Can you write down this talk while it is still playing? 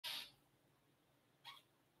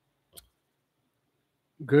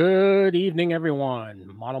Good evening,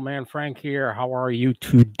 everyone. Model Man Frank here. How are you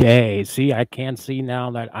today? See, I can see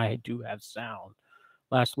now that I do have sound.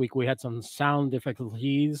 Last week we had some sound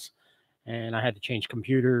difficulties and I had to change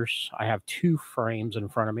computers. I have two frames in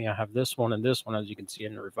front of me. I have this one and this one, as you can see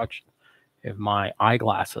in the reflection of my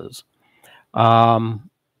eyeglasses. Um,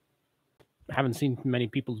 haven't seen many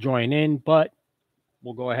people join in, but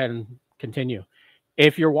we'll go ahead and continue.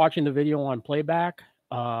 If you're watching the video on playback,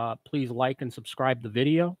 please like and subscribe the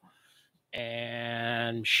video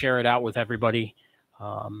and share it out with everybody.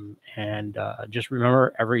 And just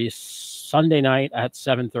remember, every Sunday night at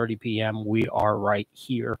 7:30 p.m., we are right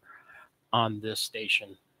here on this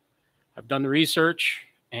station. I've done the research,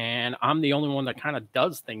 and I'm the only one that kind of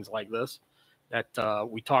does things like this. That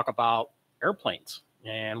we talk about airplanes,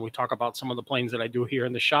 and we talk about some of the planes that I do here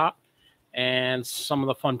in the shop, and some of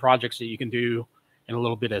the fun projects that you can do, and a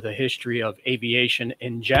little bit of the history of aviation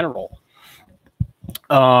in general.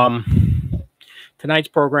 Tonight's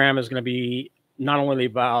program is going to be not only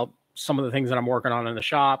about some of the things that I'm working on in the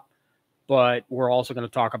shop, but we're also going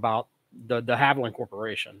to talk about the Havilland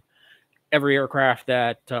Corporation. Every aircraft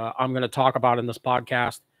that I'm going to talk about in this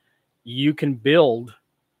podcast, you can build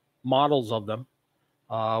models of them,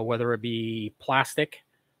 whether it be plastic,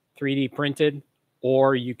 3D printed,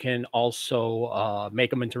 or you can also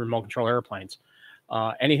make them into remote control airplanes.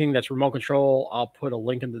 Anything that's remote control, I'll put a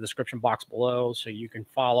link in the description box below so you can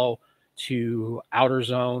follow to Outer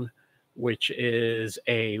Zone, which is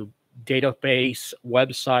a database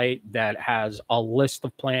website that has a list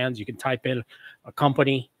of plans. You can type in a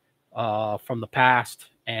company from the past,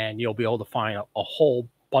 and you'll be able to find a whole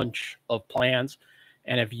bunch of plans.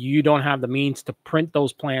 And if you don't have the means to print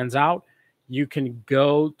those plans out, you can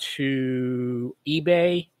go to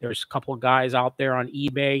eBay. There's a couple of guys out there on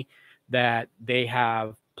eBay that they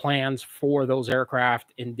have plans for those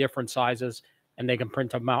aircraft in different sizes, and they can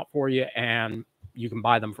print them out for you, and you can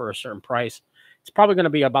buy them for a certain price. It's probably going to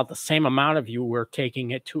be about the same amount if you were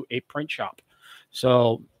taking it to a print shop.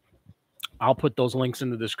 So I'll put those links in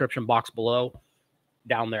the description box below,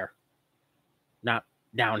 down there. Not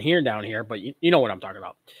down here, but you know what I'm talking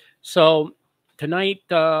about. So tonight,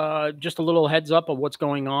 just a little heads up of what's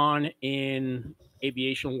going on in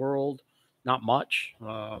aviation world. Not much.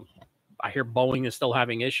 I hear Boeing is still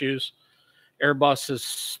having issues. Airbus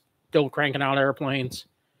is still cranking out airplanes,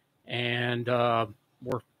 and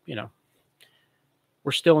we're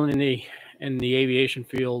still in the aviation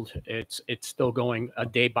field. It's still going a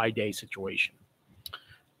day by day situation.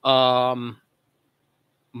 Model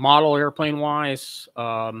airplane wise,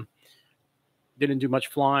 didn't do much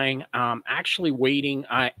flying. Actually waiting.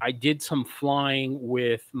 I did some flying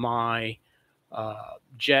with my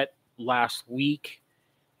jet last week,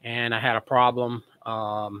 and I had a problem.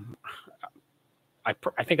 I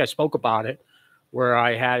think I spoke about it, where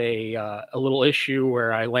I had a little issue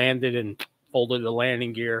where I landed and folded the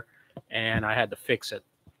landing gear, and I had to fix it.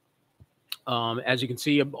 As you can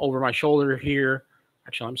see over my shoulder here,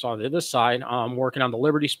 actually, I'm sorry, to this side, I'm working on the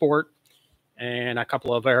Liberty Sport and a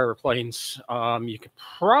couple of airplanes. You can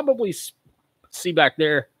probably see back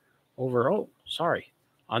there over, oh, sorry.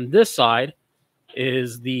 On this side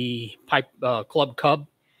is the Club Cub.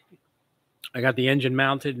 I got the engine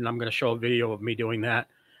mounted, and I'm going to show a video of me doing that.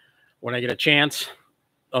 When I get a chance,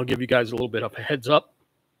 I'll give you guys a little bit of a heads up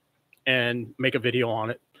and make a video on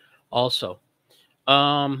it also.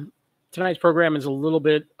 Tonight's program is a little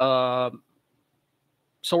bit, so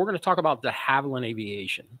we're going to talk about the Havilland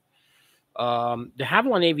Aviation. The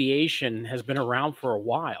Havilland Aviation has been around for a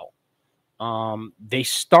while. They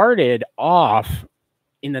started off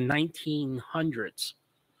in the 1900s.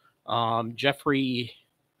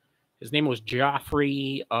 His name was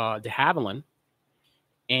Geoffrey de Havilland,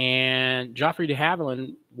 and Geoffrey de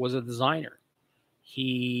Havilland was a designer.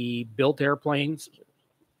 He built airplanes,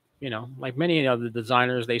 like many of the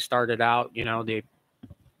designers. They started out, they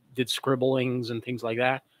did scribblings and things like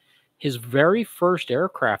that. His very first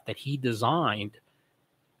aircraft that he designed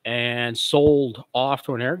and sold off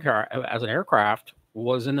to an aircraft as an aircraft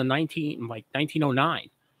was in the 1909.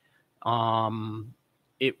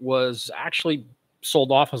 It was actually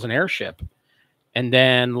sold off as an airship. And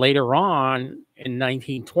then later on in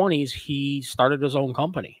 1920s, he started his own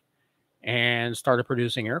company and started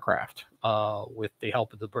producing aircraft with the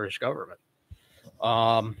help of the British government.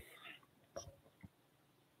 All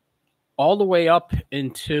the way up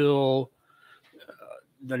until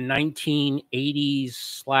the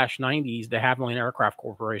 1980s/90s, the Havilland Aircraft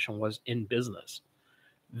Corporation was in business.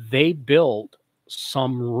 They built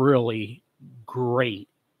some really great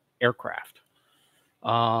aircraft.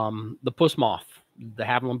 The Puss Moth, the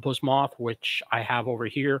Havilland Puss Moth, which I have over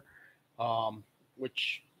here,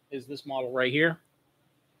 which is this model right here,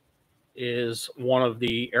 is one of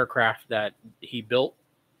the aircraft that he built.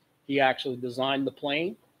 He actually designed the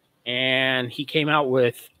plane, and he came out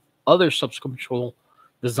with other subsequent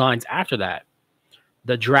designs after that.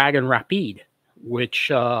 The Dragon Rapide, which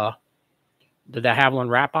the de Havilland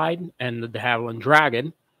Rapide and the de Havilland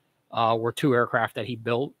Dragon were two aircraft that he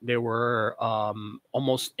built. They were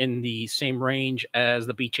almost in the same range as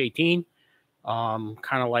the Beech 18, kind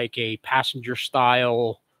of like a passenger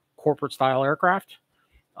style, corporate style aircraft.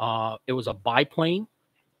 It was a biplane,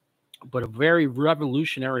 but a very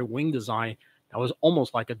revolutionary wing design that was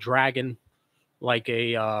almost like a dragon, like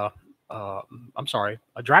a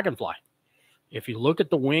dragonfly. If you look at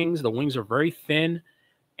the wings are very thin,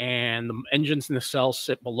 and the engines and the cells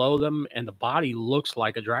sit below them, and the body looks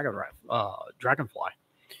like a dragonfly.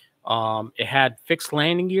 It had fixed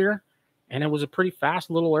landing gear, and it was a pretty fast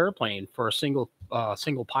little airplane for a single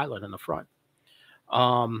pilot in the front.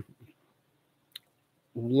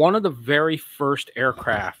 One of the very first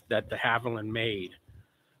aircraft that de Havilland made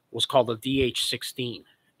was called the DH-16,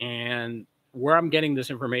 and where I'm getting this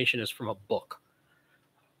information is from a book.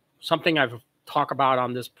 Something I've talked about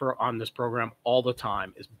on this program all the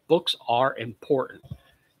time is books are important.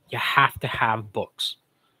 You have to have books.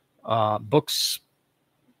 Books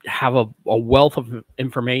have a wealth of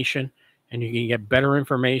information, and you can get better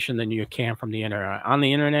information than you can from the internet. On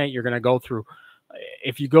the internet, you're going to go through.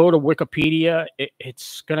 If you go to Wikipedia,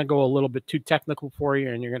 it's going to go a little bit too technical for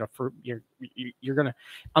you, and you're going to,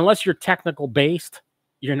 unless you're technical based,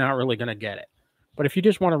 you're not really going to get it. But if you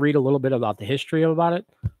just want to read a little bit about the history about it,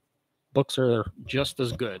 books are just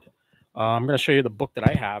as good. I'm going to show you the book that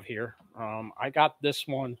I have here. I got this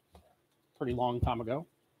one pretty long time ago.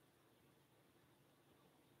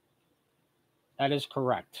 That is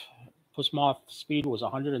correct. Puss-Moth speed was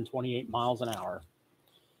 128 miles an hour.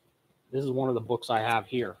 This is one of the books I have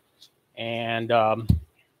here. And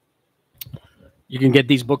you can get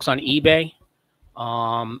these books on eBay.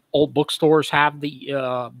 Old bookstores have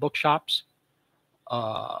the bookshops.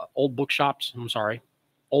 Old bookshops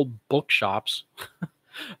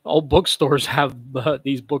have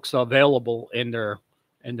these books available in their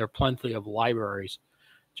plenty of libraries.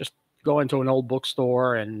 Just go into an old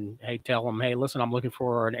bookstore and tell them, hey, listen, I'm looking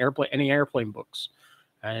for any airplane books,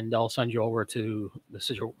 and they'll send you over to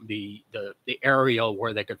the area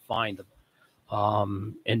where they could find them.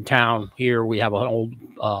 In town here, we have an old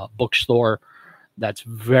bookstore that's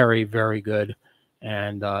very, very good,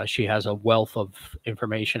 and she has a wealth of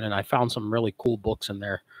information, and I found some really cool books in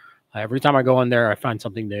there. Every time I go in there, I find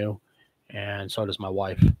something new, and so does my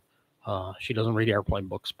wife. She doesn't read airplane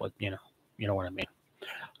books, but you know what I mean.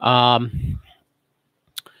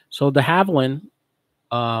 So de Havilland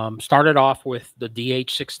started off with the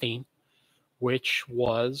DH-16, which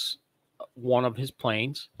was one of his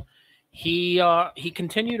planes. He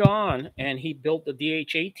continued on, and he built the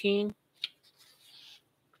DH-18.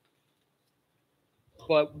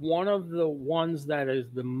 But one of the ones that is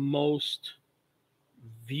the most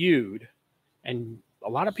viewed, and a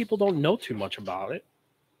lot of people don't know too much about it,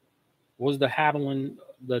 was the Havilland,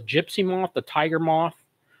 the Gypsy Moth, the Tiger Moth.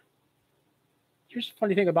 Here's the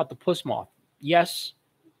funny thing about the Puss Moth. Yes,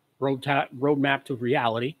 roadmap to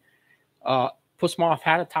reality. Puss Moth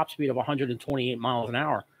had a top speed of 128 miles an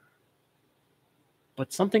hour.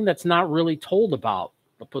 But something that's not really told about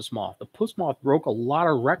the Puss Moth. The Puss Moth broke a lot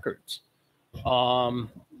of records.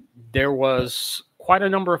 There was quite a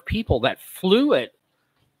number of people that flew it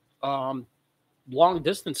long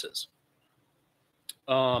distances.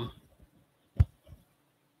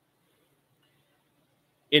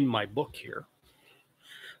 In my book here,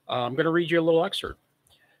 I'm going to read you a little excerpt.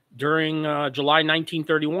 During July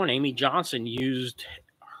 1931, Amy Johnson used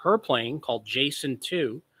her plane called Jason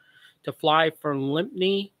II to fly from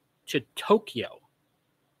Limpney to Tokyo.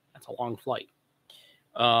 That's a long flight.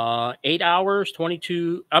 8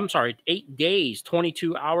 days,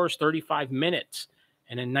 22 hours, 35 minutes.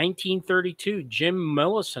 And in 1932, Jim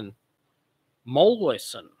Mollison, flew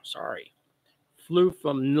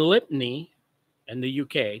from Limpney in the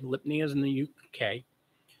UK. Limpney is in the UK.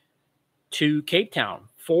 To Cape Town.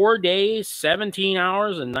 4 days, 17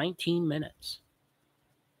 hours, and 19 minutes.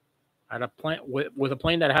 At a plane with a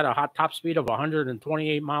plane that had a hot top speed of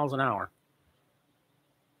 128 miles an hour.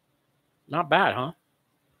 Not bad, huh?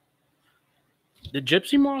 The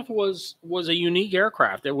Gypsy Moth was a unique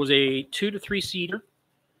aircraft. It was a 2 to 3 seater.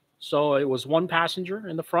 So it was one passenger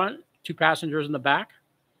in the front, 2 passengers in the back.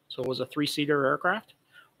 So it was a 3-seater aircraft.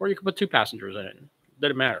 Or you could put 2 passengers in it.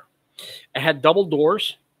 Didn't matter. It had double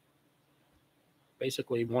doors.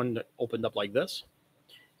 Basically one that opened up like this.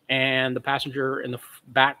 and the passenger in the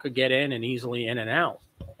back could get in and easily in and out.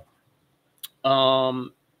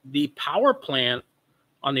 The power plant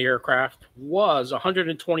on the aircraft was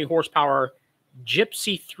 120 horsepower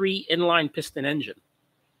Gypsy 3 inline piston engine.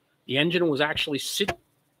 The engine was actually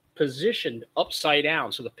positioned upside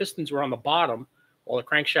down, so the pistons were on the bottom while the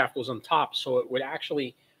crankshaft was on top. So it would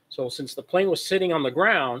actually, so since the plane was sitting on the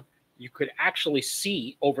ground, you could actually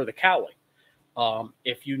see over the cowling.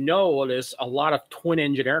 If you know, there's a lot of twin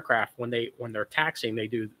engine aircraft when they're taxiing, they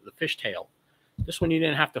do the fishtail. This one you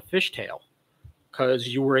didn't have to fishtail because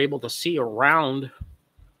you were able to see around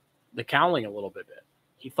the cowling a little bit.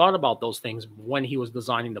 He thought about those things when he was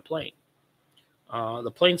designing the plane.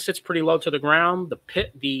 The plane sits pretty low to the ground.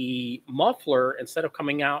 The muffler, instead of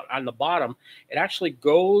coming out on the bottom, it actually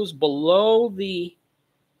goes below the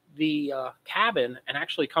cabin and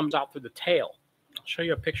actually comes out through the tail. I'll show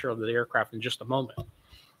you a picture of the aircraft in just a moment.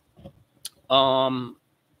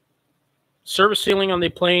 Service ceiling on the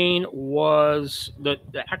plane was the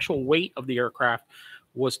actual weight of the aircraft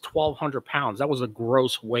was 1,200 pounds. That was a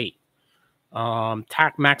gross weight.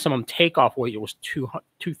 Maximum takeoff weight was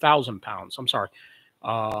 2,000 pounds. I'm sorry.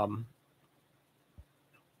 The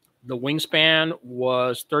wingspan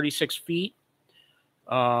was 36 feet.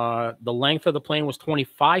 The length of the plane was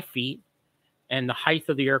 25 feet, and the height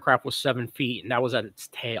of the aircraft was 7 feet, and that was at its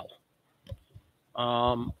tail.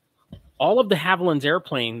 All of the Havilland's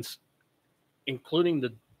airplanes, including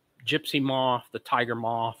the Gypsy Moth, the Tiger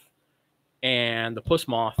Moth, and the Puss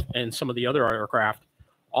Moth, and some of the other aircraft,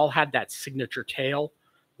 all had that signature tail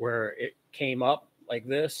where it came up like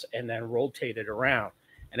this and then rotated around.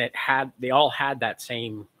 And they all had that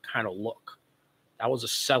same kind of look. That was a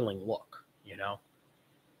selling look, you know.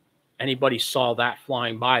 Anybody saw that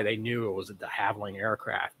flying by, they knew it was a de Havilland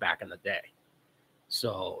aircraft back in the day.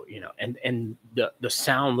 So, you know, and the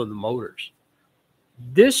sound of the motors.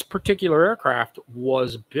 This particular aircraft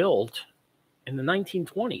was built in the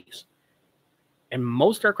 1920s. And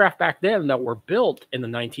most aircraft back then that were built in the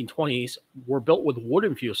 1920s were built with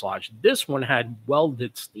wooden fuselage. This one had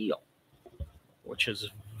welded steel, which is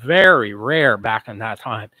very rare back in that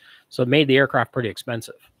time. So it made the aircraft pretty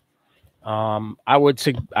expensive. I would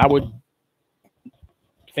think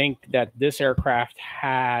that this aircraft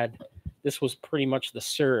this was pretty much the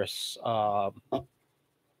Cirrus, the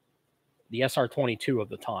SR-22 of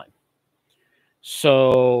the time.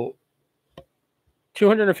 So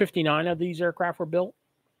 259 of these aircraft were built.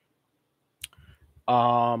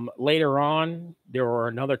 Later on, there were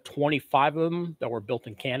another 25 of them that were built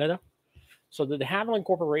in Canada. So the de Havilland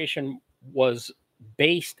Corporation was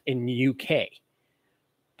based in the UK,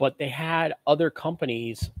 but they had other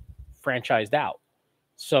companies franchised out.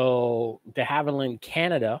 So de Havilland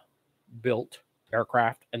Canada built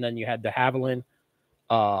aircraft, and then you had de Havilland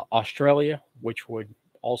Australia, which would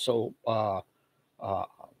also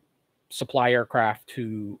supply aircraft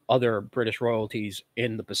to other British royalties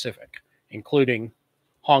in the Pacific, including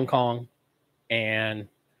Hong Kong and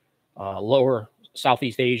lower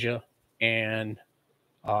Southeast Asia and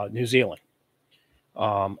New Zealand.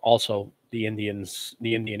 Also the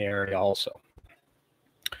Indian area also.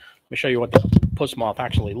 Let me show you what the Puss Moth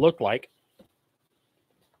actually looked like.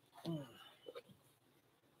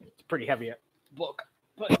 It's a pretty heavy book,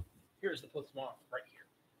 but here's the Puss Moth right here.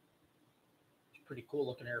 It's a pretty cool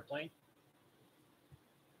looking airplane.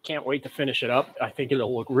 Can't wait to finish it up. I think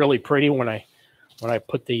it'll look really pretty when I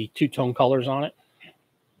put the two-tone colors on it.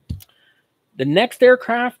 The next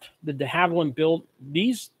aircraft that de Havilland built,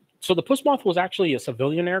 so the Puss Moth was actually a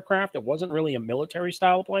civilian aircraft. It wasn't really a military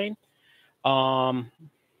style plane.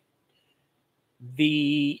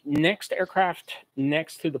 The next aircraft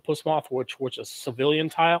next to the Puss Moth, which was a civilian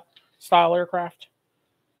style aircraft,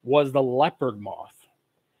 was the Leopard Moth.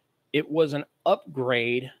 It was an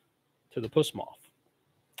upgrade to the Puss Moth.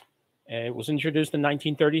 It was introduced in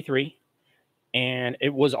 1933, and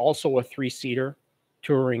it was also a 3-seater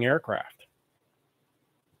touring aircraft.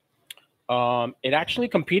 It actually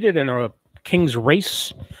competed in a King's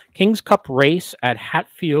Cup race at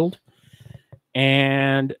Hatfield,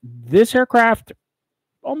 and this aircraft,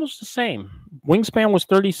 almost the same. Wingspan was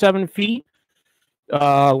 37 feet,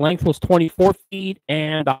 length was 24 feet,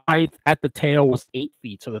 and the height at the tail was 8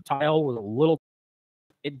 feet. So the tail was a little.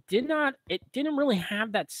 It didn't really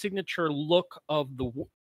have that signature look of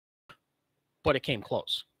but it came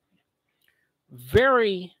close.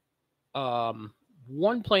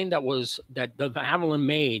 One plane that the Havilland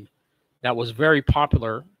made that was very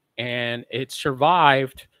popular, and it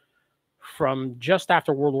survived from just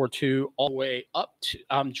after World War II all the way up to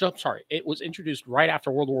it was introduced right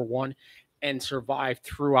after World War I and survived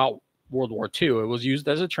throughout World War II. It was used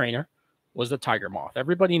as a trainer was the Tiger Moth.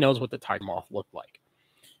 Everybody knows what the Tiger Moth looked like.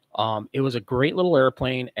 It was a great little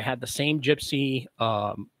airplane. It had the same Gypsy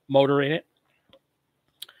motor in it.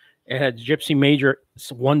 It had Gypsy Major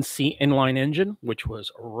 1C inline engine, which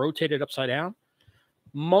was rotated upside down.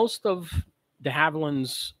 Most of de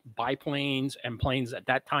Havilland's biplanes and planes at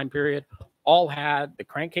that time period all had the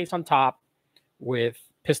crankcase on top with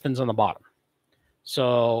pistons on the bottom.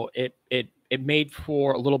 So it made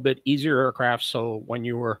for a little bit easier aircraft. So when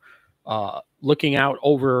you were looking out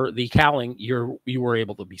over the cowling, you were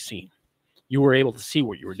able to be seen. You were able to see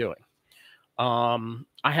what you were doing.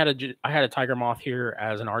 I had a Tiger Moth here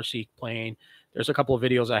as an RC plane. There's a couple of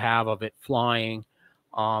videos I have of it flying.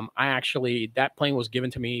 That plane was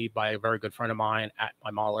given to me by a very good friend of mine at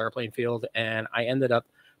my model airplane field, and I ended up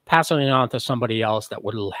passing it on to somebody else that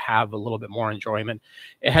would have a little bit more enjoyment.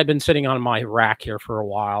 It had been sitting on my rack here for a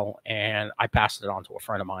while, and I passed it on to a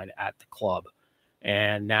friend of mine at the club,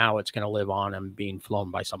 and now it's going to live on and being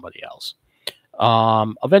flown by somebody else.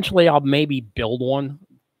 Eventually I'll maybe build one,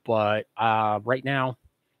 but right now,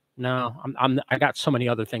 no, I got so many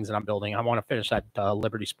other things that I'm building. I want to finish that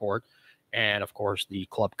Liberty Sport, and of course the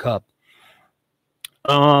Club Cub.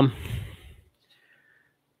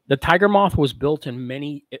 The Tiger Moth was built in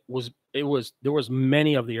many. There was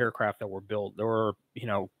many of the aircraft that were built. There were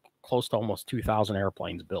close to almost 2,000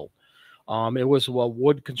 airplanes built. It was a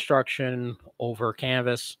wood construction over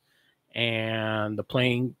canvas, and the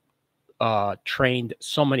plane trained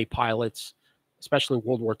so many pilots, especially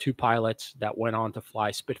World War II pilots that went on to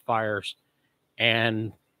fly Spitfires,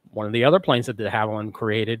 and one of the other planes that de Havilland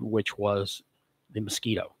created, which was the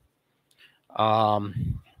Mosquito.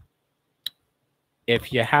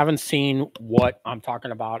 If you haven't seen what I'm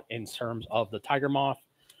talking about in terms of the Tiger Moth,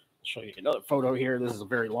 I'll show you another photo here. This is a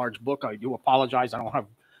very large book. I do apologize. I don't have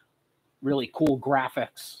really cool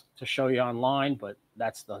graphics to show you online, but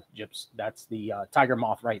that's the Tiger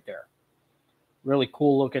Moth right there. Really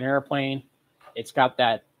cool looking airplane. It's got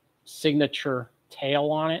that signature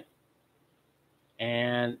tail on it,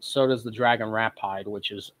 and so does the Dragon Rapide,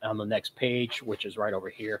 which is on the next page, which is right over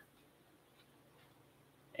here.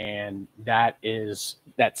 And that is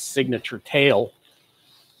that signature tail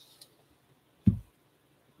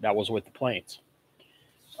that was with the planes.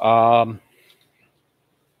 The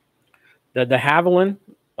de Havilland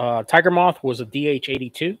Tiger Moth was a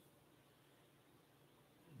DH-82.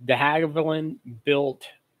 De Havilland built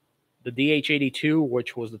the DH-82,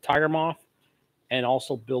 which was the Tiger Moth, and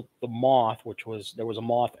also built the Moth, there was a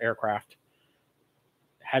Moth aircraft.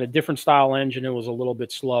 Had a different style engine. It was a little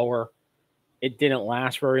bit slower. It didn't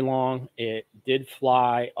last very long. It did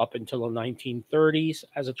fly up until the 1930s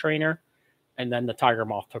as a trainer, and then the Tiger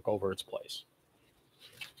Moth took over its place.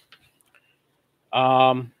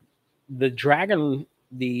 The de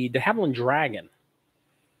Havilland Dragon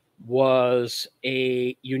was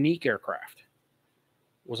a unique aircraft.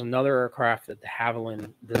 It was another aircraft that de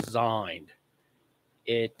Havilland designed.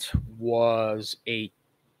 It was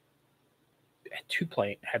had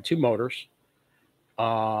two motors.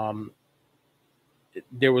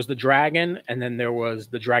 There was the Dragon, and then there was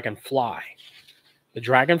the Dragonfly. The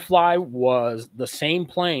Dragonfly was the same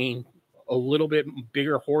plane, a little bit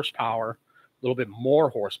bigger horsepower, a little bit more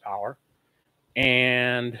horsepower,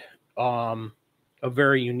 and a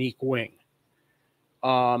very unique wing.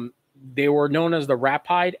 They were known as the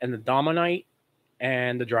Rapide and the Dominite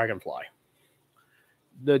and the Dragonfly.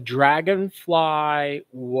 The Dragonfly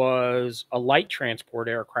was a light transport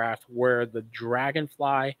aircraft, where the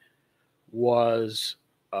Dragonfly was,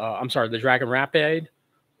 the Dragon Rapide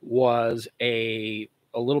was a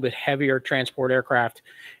little bit heavier transport aircraft.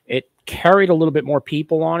 It carried a little bit more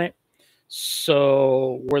people on it.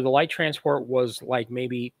 So where the light transport was like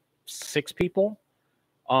maybe 6 people,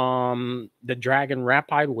 the Dragon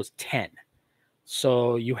Rapide was 10.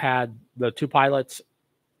 So you had the 2 pilots,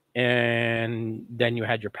 and then you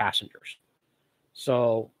had your passengers.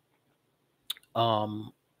 So,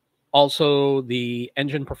 also, the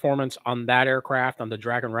engine performance on that aircraft, on the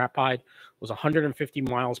Dragon Rapide, was 150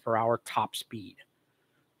 miles per hour top speed.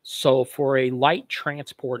 So for a light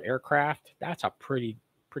transport aircraft, that's a pretty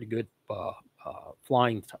good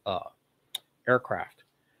flying aircraft.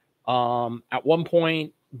 At one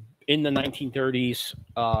point in the 1930s,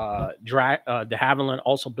 de Havilland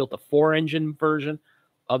also built a 4-engine version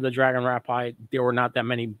of the Dragon Rapide. There were not that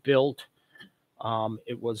many built.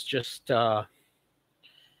 It was just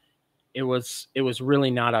it was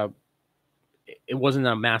really not it wasn't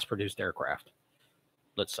a mass-produced aircraft,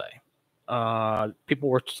 let's say. People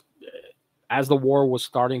were, as the war was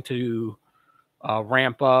starting to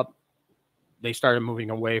ramp up, they started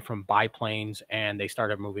moving away from biplanes, and they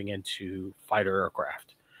started moving into fighter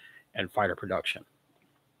aircraft. and fighter production.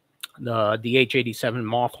 The DH-87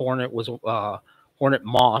 Moth Hornet was Hornet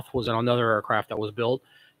Moth was another aircraft that was built.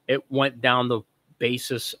 It went down the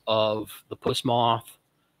basis of the Puss Moth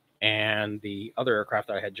and the other aircraft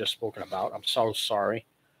that I had just spoken about. I'm so sorry.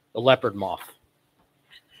 The Leopard Moth.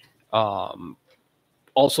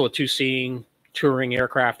 Also a two-seating touring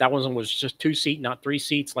aircraft. That one was just 2-seat, not 3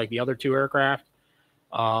 seats like the other 2 aircraft.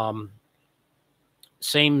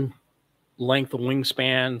 Same length of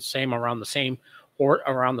wingspan, same around the same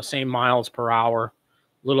miles per hour,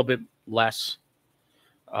 a little bit less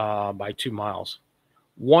by 2 miles.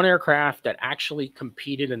 One aircraft that actually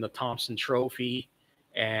competed in the Thompson Trophy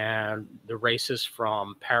and the races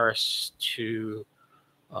from Paris to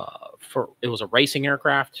it was a racing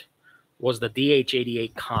aircraft, was the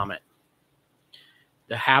DH-88 Comet.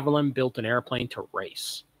 The Havilland built an airplane to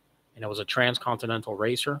race, and it was a transcontinental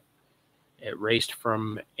racer. It raced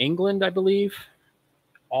from England, I believe,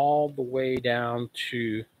 all the way down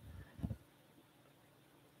to,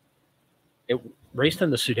 it raced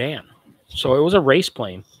in the Sudan. So it was a race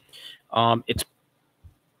plane. The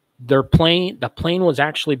plane was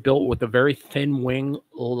actually built with a very thin wing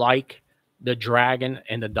like the Dragon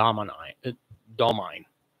and the Domine.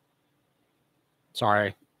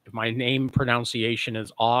 Sorry, if my name pronunciation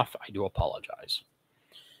is off, I do apologize.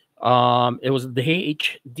 It was the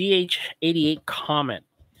DH-88 Comet.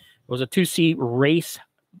 It was a 2-seat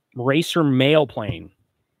racer mail plane.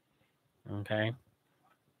 Okay.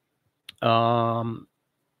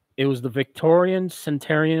 It was the Victorian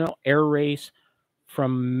Centennial Air Race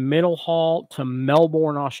from Middlehall to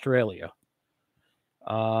Melbourne, Australia.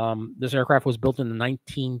 This aircraft was built in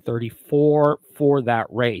 1934 for that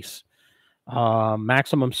race.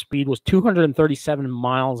 Maximum speed was 237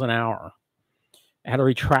 miles an hour. It had a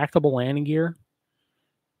retractable landing gear,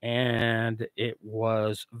 and it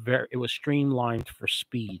was streamlined for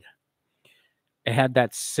speed. It had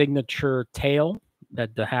that signature tail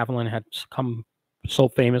that de Havilland had come so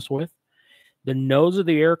famous with. The nose of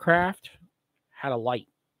the aircraft had a light,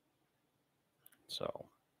 so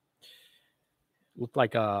it looked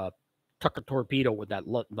like a Tucker torpedo with that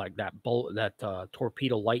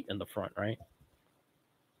torpedo light in the front, right?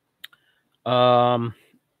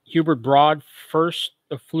 Hubert Broad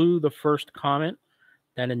flew the first Comet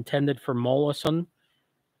that intended for Mollison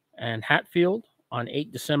and Hatfield on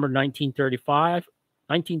 8 December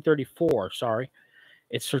 1934. Sorry.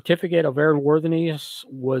 Its certificate of airworthiness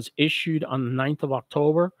was issued on the 9th of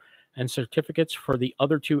October, and certificates for the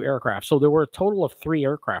other 2 aircraft. So there were a total of 3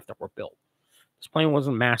 aircraft that were built. This plane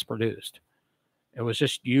wasn't mass produced. It was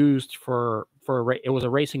just used it was a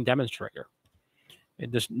racing demonstrator.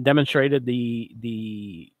 It just demonstrated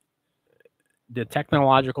the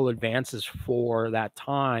technological advances for that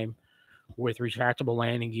time with retractable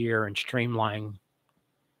landing gear and streamlining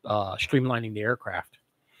the aircraft.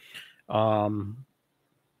 I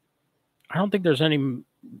don't think there's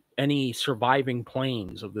any surviving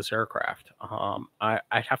planes of this aircraft. I'd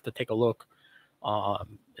have to take a look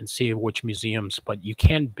and see which museums, but you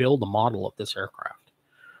can build a model of this aircraft.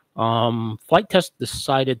 Flight Test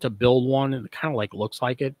decided to build one, and it kind of looks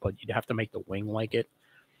like it, but you'd have to make the wing like it.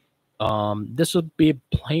 This would be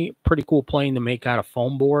a pretty cool plane to make out of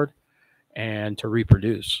foam board and to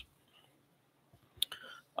reproduce.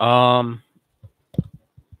 So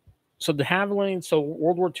de Havilland, so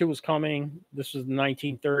World War II was coming. This was the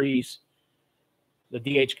 1930s. The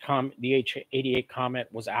DH-88 Comet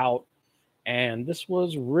was out. And this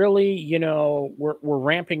was really, we're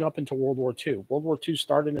ramping up into World War II. World War II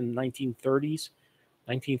started in the 1930s.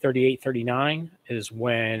 1938-39 is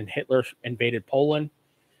when Hitler invaded Poland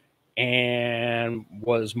and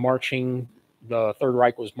was marching. The Third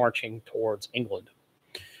Reich was marching towards England.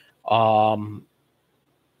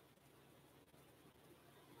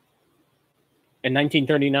 In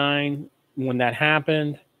 1939, when that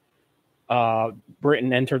happened,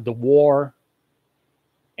 Britain entered the war,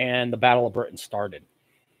 and the Battle of Britain started.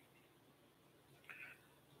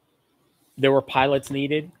 There were pilots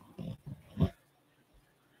needed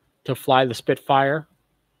to fly the Spitfire,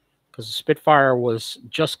 because the Spitfire was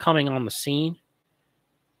just coming on the scene,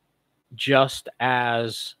 just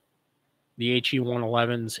as the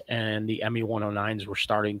HE-111s and the ME-109s were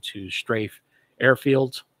starting to strafe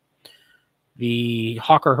airfields. The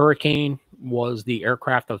Hawker Hurricane was the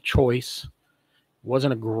aircraft of choice. It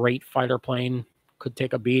wasn't a great fighter plane. Could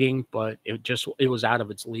take a beating, but it was out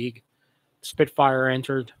of its league. Spitfire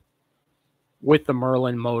entered with the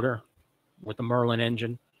Merlin motor, with the Merlin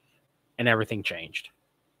engine, and everything changed.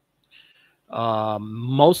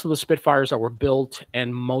 Most of the Spitfires that were built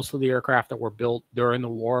and most of the aircraft that were built during the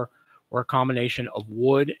war were a combination of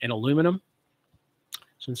wood and aluminum.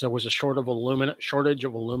 since there was a shortage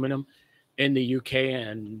of aluminum in the UK,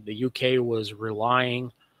 and the UK was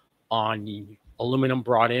relying on aluminum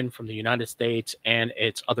brought in from the United States and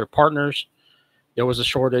its other partners. There was a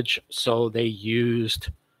shortage, so they used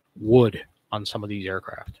wood on some of these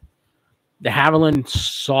aircraft. De Havilland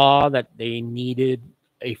saw that they needed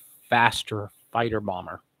a faster fighter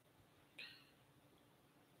bomber.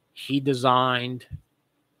 He designed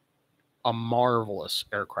a marvelous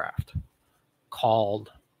aircraft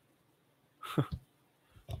called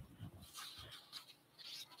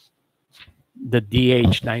the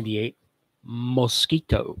DH-98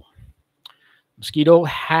 Mosquito. Mosquito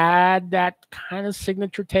had that kind of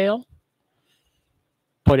signature tail,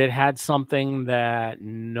 but it had something that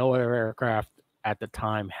no other aircraft at the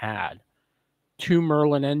time had. 2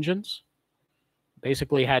 Merlin engines.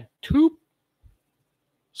 Basically had 2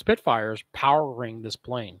 Spitfires powering this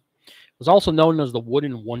plane. It was also known as the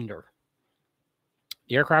Wooden Wonder.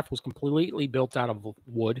 The aircraft was completely built out of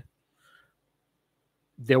wood.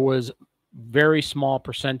 There was very small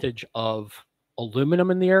percentage of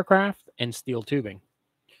aluminum in the aircraft and steel tubing.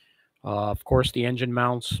 Of course, the engine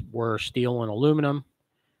mounts were steel and aluminum,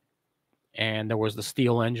 and there was the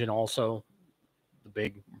steel engine also, the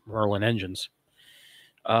big Merlin engines.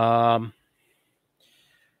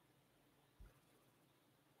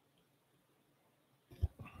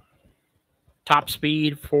 Top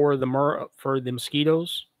speed for the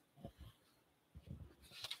Mosquitoes.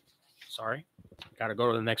 Sorry, got to go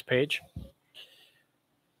to the next page.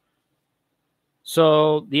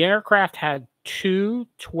 So the aircraft had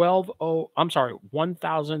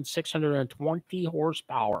 1,620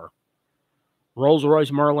 horsepower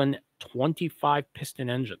Rolls-Royce Merlin 25 piston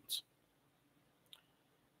engines.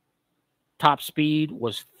 Top speed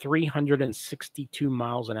was 362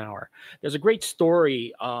 miles an hour. There's a great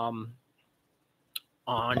story on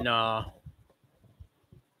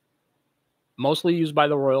mostly used by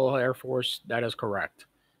the Royal Air Force. That is correct.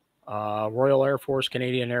 Royal Air Force,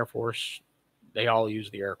 Canadian Air Force, they all use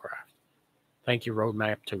the aircraft. Thank you,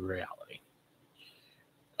 Roadmap to Reality.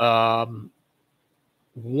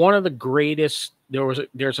 One of the greatest,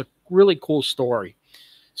 there's a really cool story.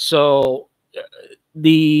 So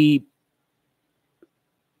the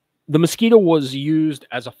Mosquito was used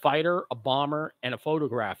as a fighter, a bomber, and a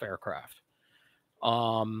photograph aircraft.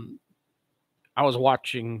 I was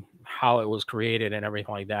watching how it was created and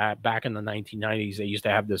everything like that. Back in the 1990s, they used to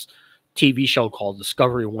have this TV show called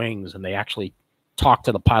Discovery Wings, and they actually talked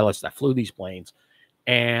to the pilots that flew these planes.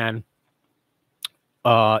 And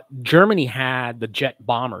Germany had the jet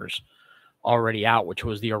bombers already out, which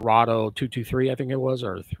was the Arado 223, I think it was,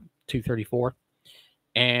 or 234.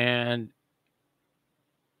 And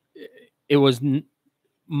it was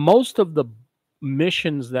most of the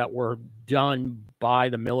missions that were done by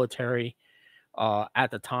the military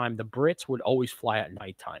at the time. The Brits would always fly at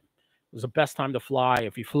nighttime. It was the best time to fly.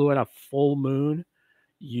 If you flew in a full moon,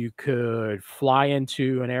 you could fly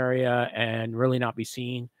into an area and really not be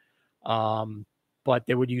seen. But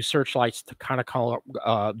they would use searchlights to kind of call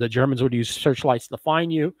the Germans would use searchlights to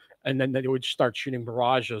find you, and then they would start shooting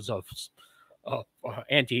barrages of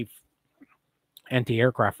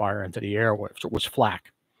anti-aircraft fire into the air, which was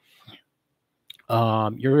flak.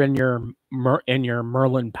 You're in your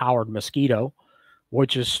Merlin powered Mosquito,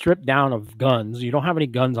 which is stripped down of guns. You don't have any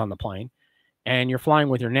guns on the plane, and you're flying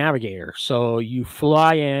with your navigator. So you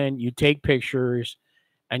fly in, you take pictures,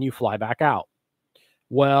 and you fly back out.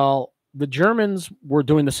 Well, the Germans were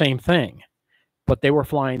doing the same thing, but they were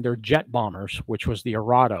flying their jet bombers, which was the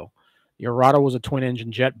Arado. The Arado was a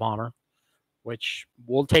twin-engine jet bomber, which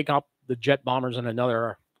we'll take up the jet bombers in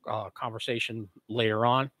another conversation later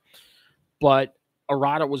on. But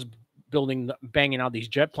Arado was banging out these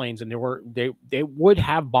jet planes, and they would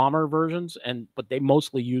have bomber versions, but they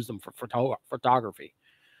mostly used them for photography.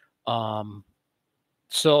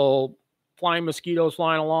 So Flying Mosquito's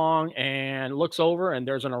flying along and looks over, and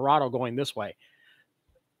there's an Arado going this way.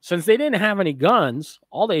 Since they didn't have any guns,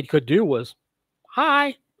 all they could do was,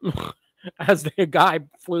 hi, as the guy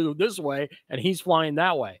flew this way, and he's flying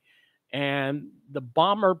that way. And the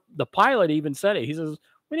pilot even said it. He says,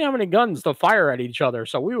 we didn't have any guns to fire at each other,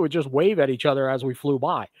 so we would just wave at each other as we flew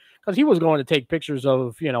by. Because he was going to take pictures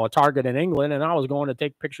of, a target in England, and I was going to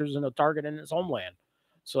take pictures of a target in his homeland.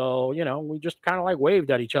 So, we just kind of like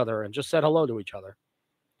waved at each other and just said hello to each other.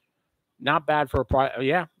 Not bad for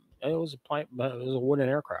yeah, it was a wooden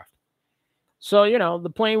aircraft. So,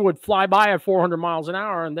 the plane would fly by at 400 miles an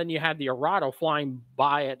hour, and then you had the Arado flying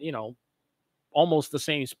by at, almost the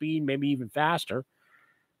same speed, maybe even faster.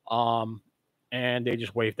 And they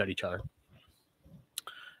just waved at each other.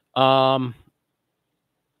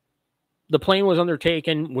 the plane was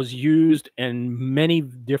undertaken, was used in many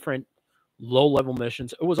different low-level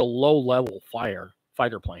missions. It was a low-level fighter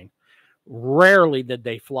plane. Rarely did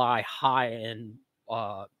they fly high, and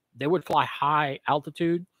they would fly high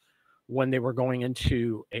altitude when they were going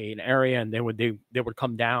into an area, and they would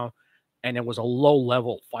come down, and it was a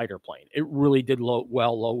low-level fighter plane. It really did low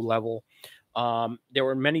level. There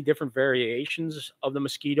were many different variations of the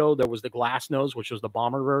Mosquito. There was the glass nose, which was the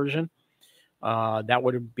bomber version. That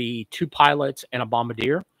would be 2 pilots and a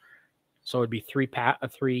bombardier. So it'd be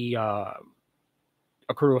a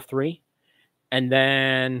crew of 3. And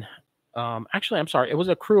then, actually, I'm sorry, it was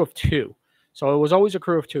a crew of 2. So it was always a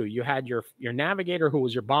crew of 2. You had your navigator, who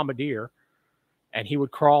was your bombardier, and he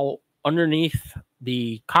would crawl underneath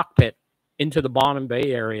the cockpit into the bomb and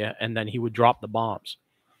bay area, and then he would drop the bombs.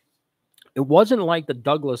 It wasn't like the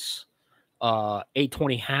Douglas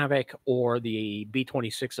A-20 Havoc or the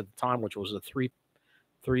B-26 at the time, which was a three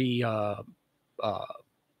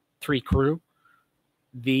crew.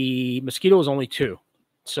 The Mosquito was only 2.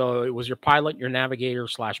 So it was your pilot, your navigator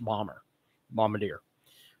 / bombardier.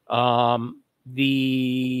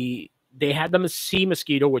 They had the Sea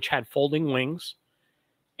Mosquito, which had folding wings,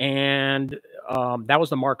 and that was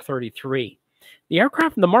the Mark 33.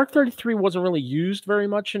 The Mark 33 wasn't really used very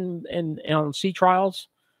much in sea trials,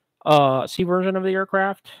 sea version of the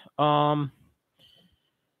aircraft. From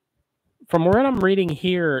what I'm reading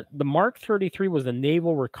here, the Mark 33 was the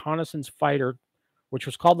naval reconnaissance fighter, which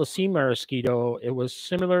was called the Sea Mosquito. It was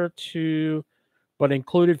similar to, but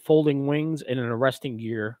included folding wings and an arresting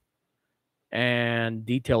gear and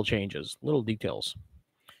detail changes, little details.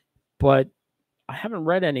 But I haven't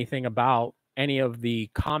read anything about any of the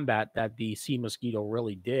combat that the Sea Mosquito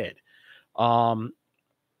really did.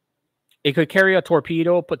 It could carry a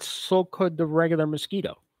torpedo, but so could the regular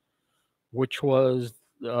Mosquito, which was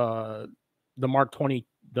the Mark 20,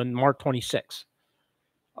 the Mark 26.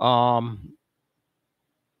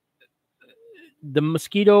 The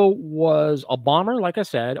Mosquito was a bomber, like I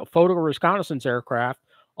said, a photo reconnaissance aircraft,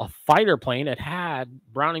 a fighter plane. It had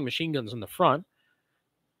Browning machine guns in the front,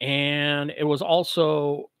 and it was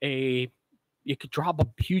also you could drop a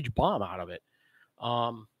huge bomb out of it.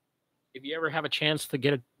 If you ever have a chance to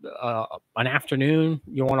get an afternoon,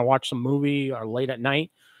 you want to watch some movie or late at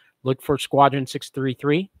night, look for Squadron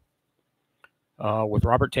 633 with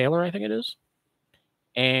Robert Taylor, I think it is.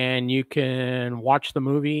 And you can watch the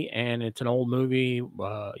movie, and it's an old movie.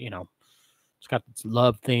 It's got this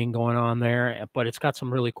love thing going on there, but it's got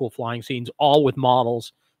some really cool flying scenes, all with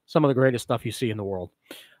models, some of the greatest stuff you see in the world.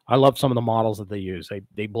 I love some of the models that they use.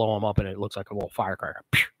 They blow them up, and it looks like a little firecracker.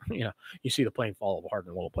 You see the plane fall apart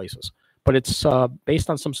in little places. But it's based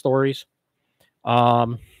on some stories.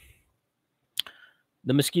 The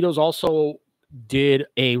Mosquitoes also did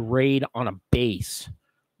a raid on a base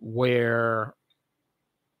where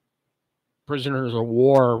prisoners of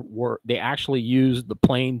war they actually used the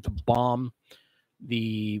plane to bomb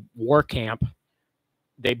the war camp.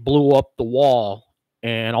 They blew up the wall,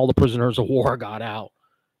 and all the prisoners of war got out,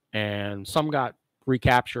 and some got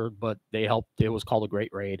recaptured, but they helped. It was called a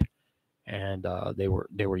Great Raid, and they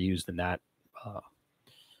were used in that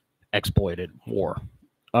exploited war.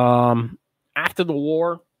 After the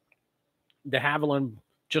war, de Havilland,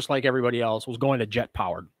 just like everybody else, was going to jet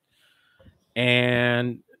powered,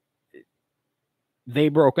 and they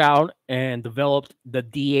broke out and developed the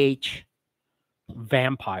DH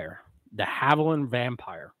Vampire, the Havilland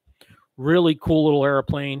Vampire. Really cool little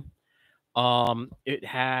airplane. It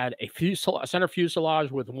had a center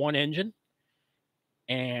fuselage with 1 engine,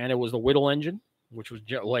 and it was the Whittle engine, which was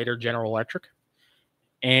later General Electric.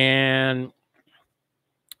 And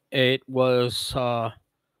it was the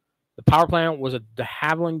power plant was a de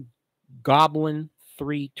Havilland Goblin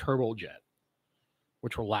 3 turbojet,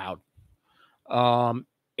 which were loud.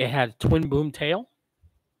 It had twin boom tail,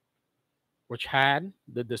 which had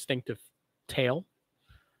the distinctive tail,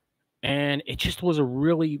 and it just was a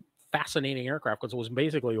really fascinating aircraft because it was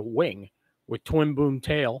basically a wing with twin boom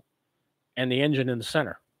tail and the engine in the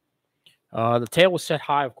center. The tail was set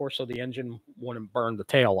high, of course, so the engine wouldn't burn the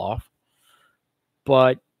tail off,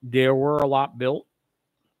 but there were a lot built.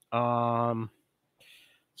 Some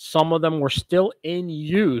of them were still in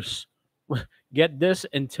use. Get this,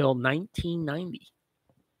 until 1990.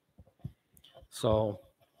 So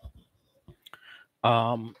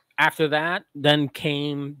after that, then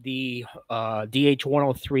came the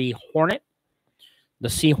DH-103 Hornet, the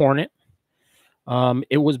Sea Hornet.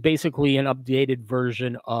 It was basically an updated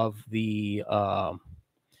version of the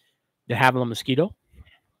Havilland Mosquito.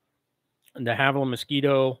 And the Havilland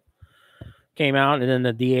Mosquito came out, and then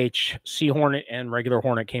the DH Sea Hornet and regular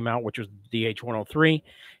Hornet came out, which was DH-103.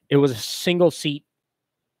 It was a single-seat,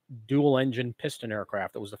 dual-engine piston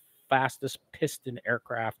aircraft. It was the fastest piston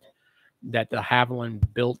aircraft that the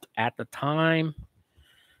Havilland built at the time.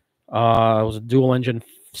 It was a dual-engine,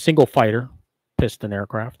 single-fighter piston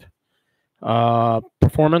aircraft.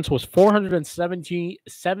 Performance was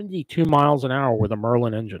 472 miles an hour with a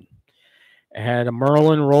Merlin engine. It had a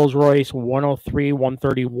Merlin Rolls-Royce 103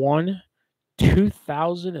 131,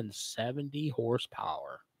 2,070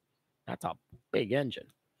 horsepower. That's a big engine.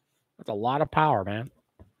 That's a lot of power, man.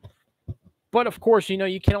 But of course, you know,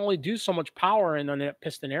 you can only do so much power in a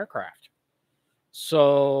piston aircraft.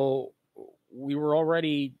 So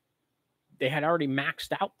they had already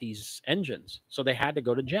maxed out these engines. So they had to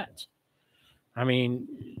go to jets. I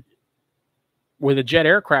mean, with a jet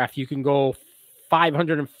aircraft, you can go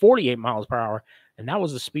 548 miles per hour, and that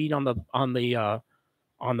was the speed on the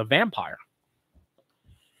Vampire.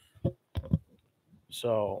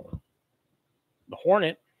 So the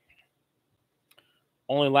Hornet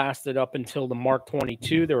only lasted up until the Mark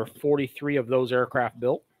 22. There were 43 of those aircraft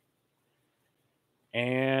built.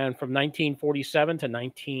 And from 1947 to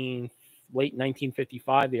late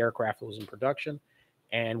 1955, the aircraft was in production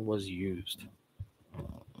and was used.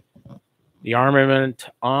 The armament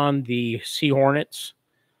on the Sea Hornets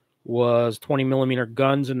was 20-millimeter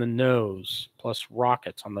guns in the nose, plus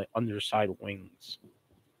rockets on the underside wings.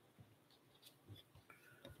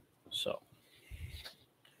 So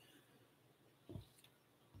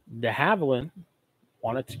de Havilland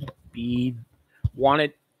wanted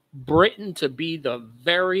Britain to be the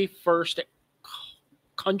very first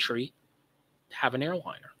country to have an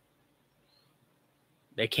airliner.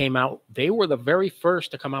 They were the very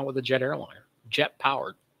first to come out with a jet airliner, jet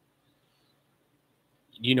powered.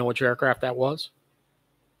 You know which aircraft that was?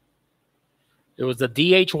 It was the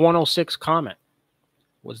DH-106 Comet.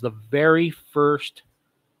 It was the very first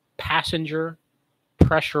passenger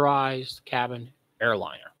pressurized cabin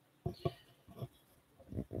airliner.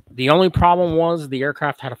 The only problem was the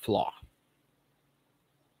aircraft had a flaw.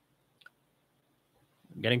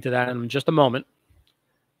 I'm getting to that in just a moment.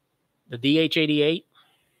 The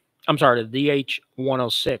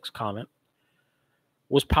DH-106 Comet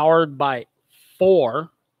was powered by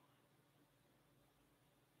 4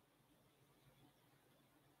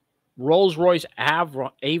 Rolls-Royce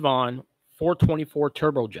Avon 424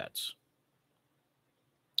 turbojets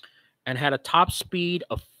and had a top speed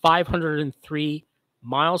of 503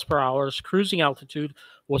 miles per hour. Cruising altitude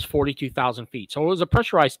was 42,000 feet. So it was a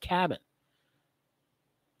pressurized cabin,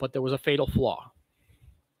 but there was a fatal flaw.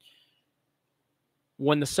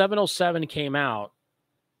 When the 707 came out,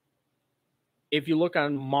 if you look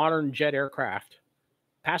on modern jet aircraft,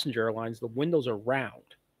 passenger airlines, the windows are round.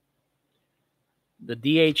 The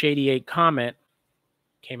DH-88 Comet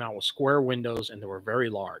came out with square windows, and they were very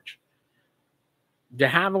large. De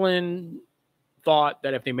Havilland thought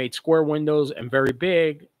that if they made square windows and very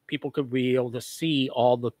big, people could be able to see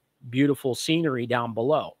all the beautiful scenery down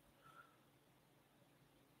below.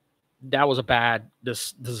 That was a bad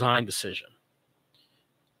design decision.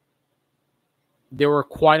 There were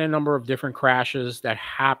quite a number of different crashes that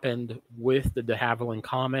happened with the de Havilland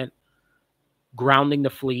Comet, grounding the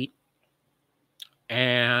fleet,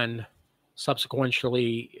 and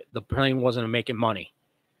subsequently, the plane wasn't making money.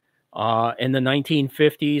 In the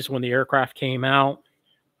 1950s, when the aircraft came out,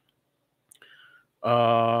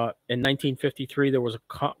 in 1953, there was a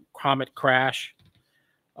Comet crash.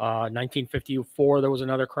 1954, there was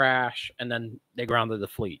another crash, and then they grounded the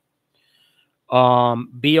fleet.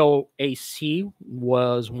 BOAC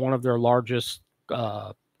was one of their largest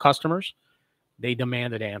customers. They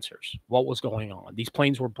demanded answers. What was going on? These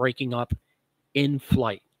planes were breaking up in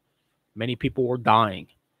flight. Many people were dying.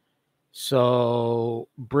 So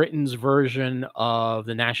Britain's version of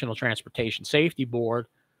the National Transportation Safety Board,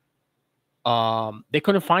 they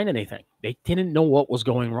couldn't find anything. They didn't know what was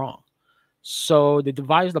going wrong. So they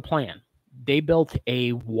devised a plan. They built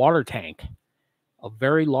a water tank, a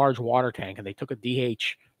very large water tank, and they took a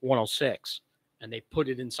DH-106 and they put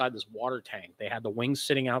it inside this water tank. They had the wings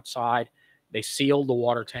sitting outside. They sealed the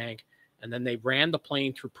water tank, and then they ran the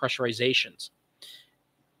plane through pressurizations.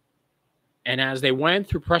 And as they went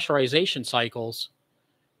through pressurization cycles,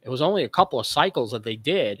 it was only a couple of cycles that they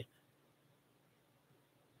did.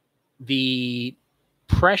 The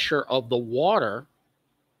pressure of the water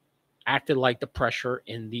acted like the pressure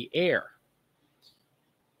in the air.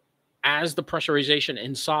 As the pressurization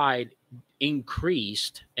inside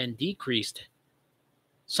increased and decreased,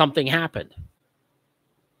 something happened.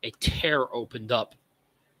 A tear opened up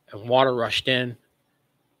and water rushed in,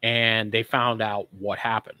 and they found out what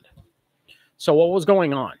happened. So what was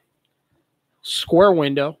going on? Square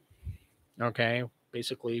window, okay,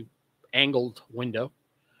 basically angled window,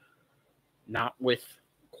 not with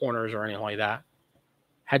corners or anything like that,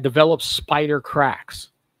 had developed spider cracks.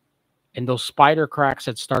 And those spider cracks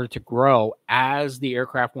had started to grow as the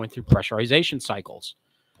aircraft went through pressurization cycles.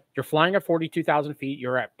 You're flying at 42,000 feet.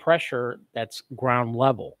 You're at pressure that's ground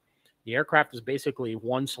level. The aircraft is basically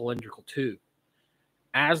one cylindrical tube.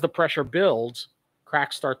 As the pressure builds,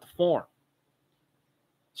 cracks start to form.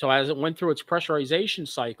 So as it went through its pressurization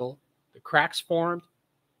cycle, the cracks formed,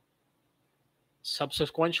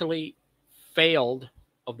 subsequently failed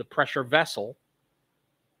of the pressure vessel,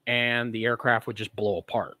 and the aircraft would just blow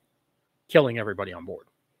apart, killing everybody on board.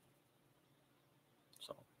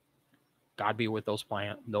 So God be with those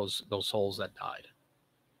souls that died.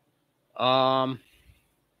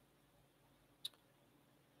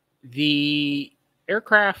 The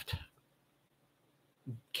aircraft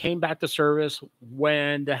came back to service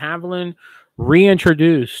when de Havilland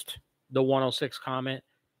reintroduced the 106 Comet.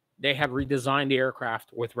 They had redesigned the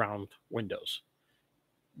aircraft with round windows.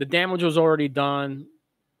 The damage was already done.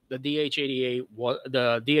 The DH-88 was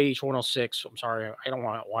the DH-106. I'm sorry, I don't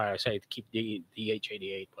know why I say to keep the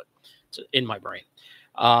DH-88, but it's in my brain.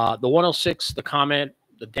 The 106, the Comet,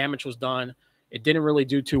 the damage was done. It didn't really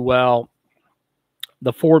do too well.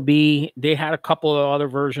 The 4B, they had a couple of other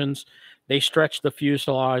versions. They stretched the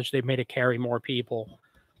fuselage. They made it carry more people.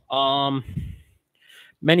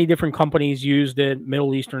 Many different companies used it.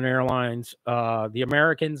 Middle Eastern Airlines, the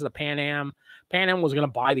Americans, the Pan Am. Pan Am was going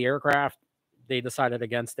to buy the aircraft. They decided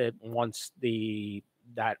against it once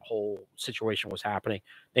that whole situation was happening.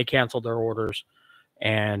 They canceled their orders,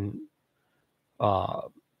 and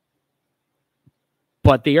but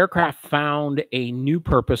the aircraft found a new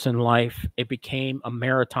purpose in life. It became a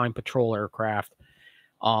maritime patrol aircraft.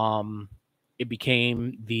 It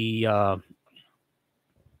became the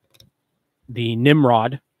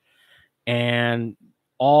Nimrod, and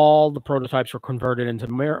all the prototypes were converted into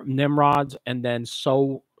Nimrods, and then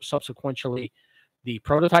so subsequently the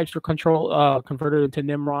prototypes were converted into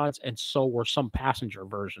Nimrods, and so were some passenger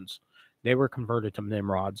versions. They were converted to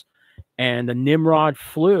Nimrods, and the Nimrod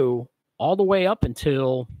flew all the way up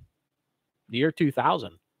until the year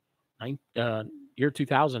 2000. Year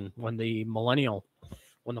 2000, when the millennium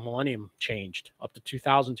changed, up to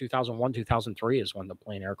 2000, 2001, 2003 is when the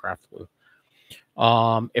plane aircraft flew.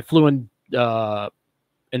 It flew in the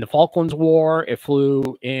Falklands War. It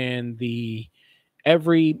flew in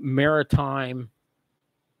every maritime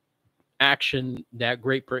action that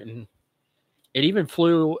Great Britain. It even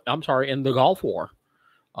flew, in the Gulf War.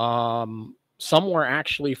 Some were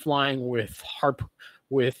actually flying with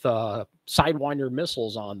Sidewinder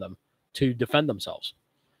missiles on them to defend themselves.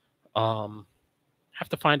 Have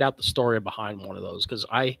to find out the story behind one of those, because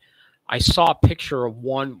I saw a picture of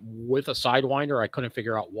one with a Sidewinder. I couldn't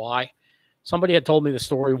figure out why. Somebody had told me the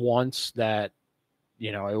story once that,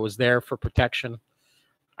 it was there for protection.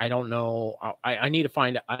 I don't know. I need to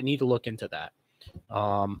find. I need to look into that.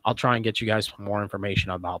 I'll try and get you guys some more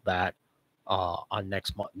information about that on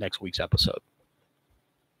next week's episode.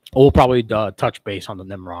 We'll probably touch base on the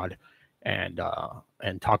Nimrod and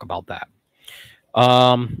talk about that.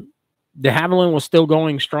 De Havilland was still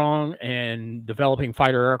going strong and developing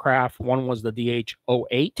fighter aircraft. One was the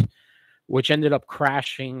DH-08, which ended up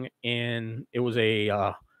crashing in. It was it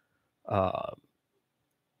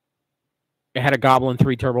had a Goblin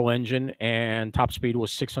 3 turbo engine, and top speed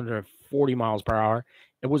was 640 miles per hour.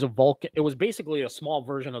 It was a Vulcan. It was basically a small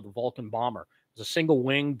version of the Vulcan bomber. It was a single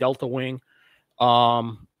wing, delta wing.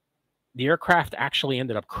 The aircraft actually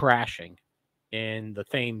ended up crashing in the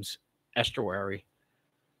Thames estuary.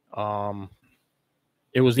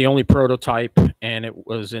 It was the only prototype, and it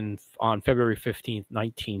was on February 15th,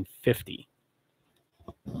 1950.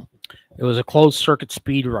 It was a closed circuit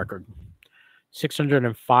speed record,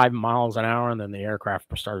 605 miles an hour, and then the aircraft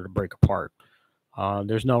started to break apart.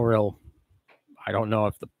 There's no real, I don't know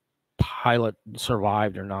if the pilot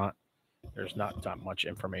survived or not. There's not that much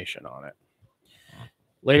information on it.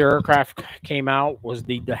 Later aircraft came out was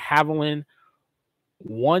the de Havilland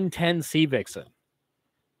 110 Sea Vixen.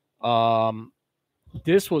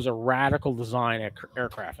 This was a radical design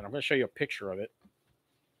aircraft, and I'm going to show you a picture of it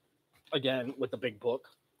again with the big book.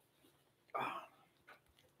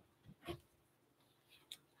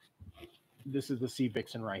 This is the Sea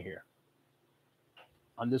Vixen right here.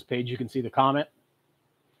 On this page, you can see the Comet,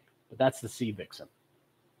 but that's the Sea Vixen.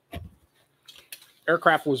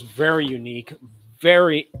 Aircraft was very unique,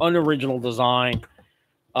 very unoriginal design.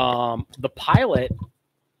 The pilot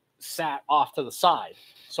sat off to the side.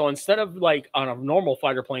 So instead of like on a normal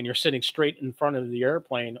fighter plane, you're sitting straight in front of the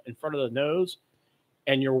airplane, in front of the nose,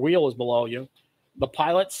 and your wheel is below you. The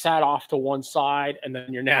pilot sat off to one side, and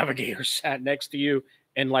then your navigator sat next to you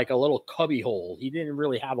in like a little cubby hole. He didn't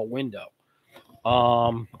really have a window.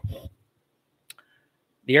 The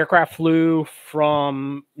aircraft flew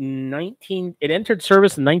from it entered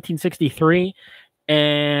service in 1963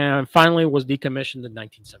 and finally was decommissioned in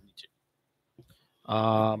 1972.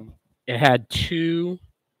 It had two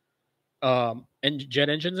jet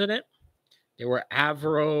engines in it. They were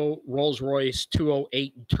Avro Rolls-Royce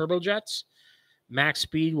 208 turbojets. Max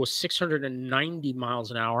speed was 690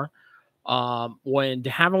 miles an hour. When de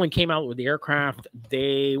Havilland came out with the aircraft,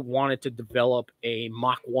 they wanted to develop a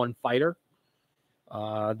Mach 1 fighter.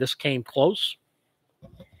 This came close.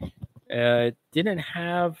 It didn't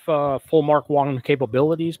have full Mark 1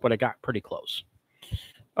 capabilities, but it got pretty close.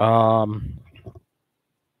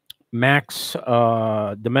 Max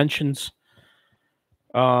dimensions.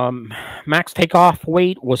 Max takeoff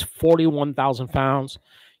weight was 41,000 pounds.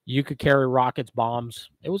 You could carry rockets, bombs.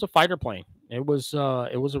 It was a fighter plane. It was a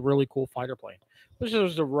really cool fighter plane. This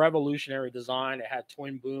was a revolutionary design. It had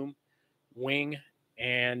twin boom wing.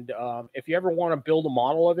 And if you ever want to build a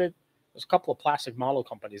model of it, there's a couple of plastic model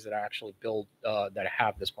companies that actually build that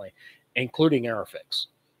have this plane, including Aerofix.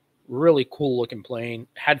 Really cool looking plane.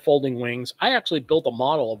 Had folding wings. I actually built a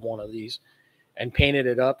model of one of these and painted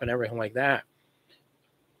it up and everything like that.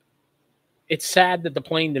 It's sad that the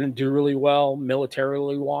plane didn't do really well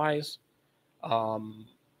militarily wise.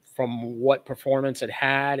 From what performance it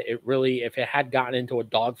had, if it had gotten into a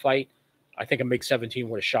dogfight, I think a MiG-17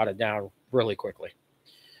 would have shot it down really quickly.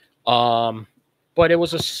 But it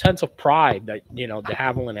was a sense of pride that, de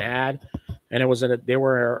Havilland had, and they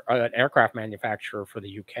were an aircraft manufacturer for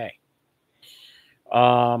the UK.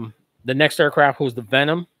 The next aircraft was the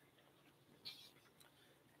Venom,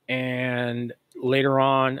 and later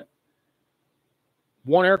on,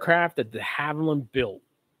 one aircraft that de Havilland built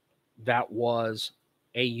that was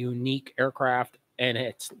a unique aircraft, and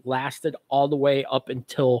it's lasted all the way up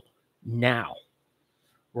until now.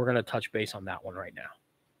 We're going to touch base on that one right now.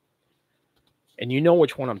 And you know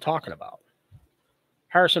which one I'm talking about.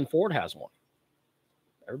 Harrison Ford has one.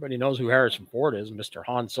 Everybody knows who Harrison Ford is, Mr.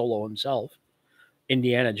 Han Solo himself.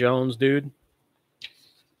 Indiana Jones, dude.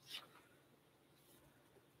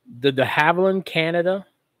 The de Havilland Canada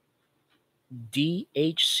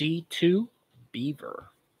DHC-2 Beaver.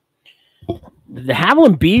 The de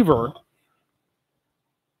Havilland Beaver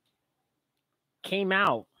came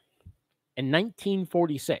out in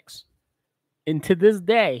 1946. And to this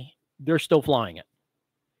day, they're still flying it.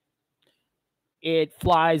 It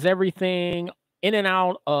flies everything in and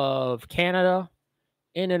out of Canada,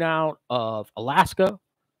 in and out of Alaska,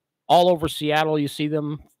 all over Seattle. You see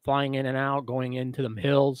them flying in and out, going into them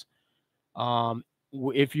hills.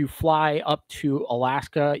 If you fly up to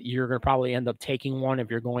Alaska, you're going to probably end up taking one if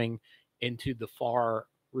you're going into the far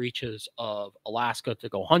reaches of Alaska to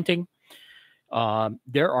go hunting.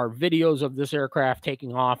 There are videos of this aircraft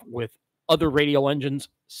taking off with other radial engines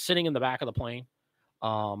sitting in the back of the plane.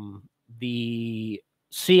 The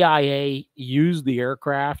CIA used the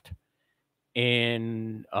aircraft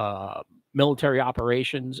in military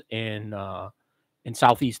operations in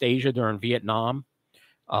Southeast Asia during Vietnam.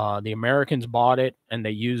 The Americans bought it and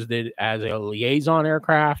they used it as a liaison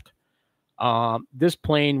aircraft. This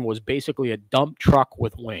plane was basically a dump truck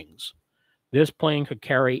with wings. This plane could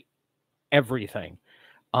carry everything.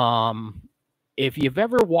 If you've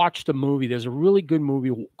ever watched a movie, there's a really good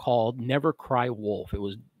movie called Never Cry Wolf. It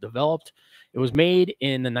was made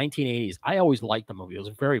in the 1980s. I always liked the movie. It was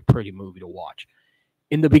a very pretty movie to watch.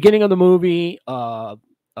 In the beginning of the movie, the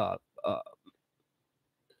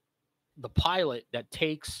pilot that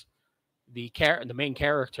takes the main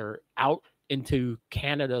character out into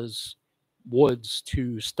Canada's woods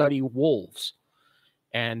to study wolves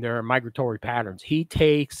and their migratory patterns. He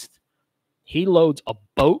loads a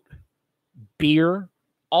boat, beer,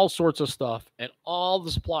 all sorts of stuff, and all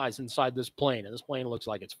the supplies inside this plane. And this plane looks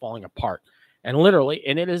like it's falling apart. And literally,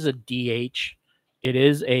 and it is a DH, it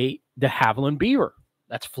is a de Havilland Beaver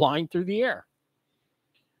that's flying through the air.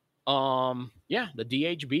 Yeah, the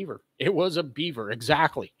DH Beaver. It was a Beaver,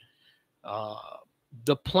 exactly.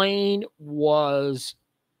 The plane was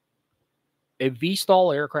a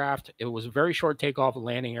V-stall aircraft. It was a very short takeoff and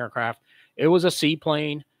landing aircraft. It was a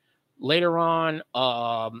seaplane. Later on,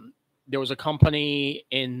 there was a company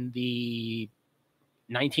in the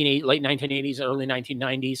late 1980s, early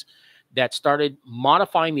 1990s that started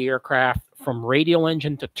modifying the aircraft from radial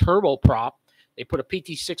engine to turboprop. They put a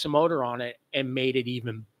PT6 motor on it and made it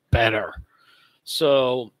even better.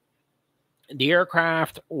 So the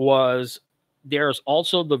aircraft there's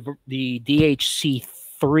also the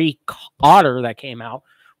DHC-3 Otter that came out,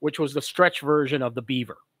 which was the stretch version of the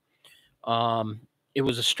Beaver. It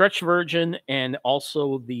was a stretch version, and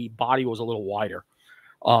also the body was a little wider.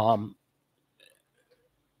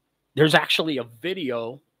 There's actually a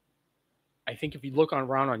video. I think if you look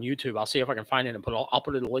around on YouTube, I'll see if I can find it and I'll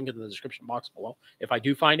put a link in the description box below if I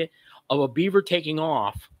do find it, of a Beaver taking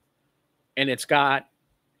off, and it's got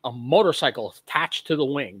a motorcycle attached to the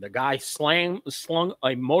wing. The guy slung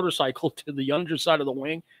a motorcycle to the underside of the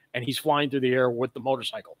wing, and he's flying through the air with the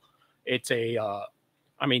motorcycle. It's a,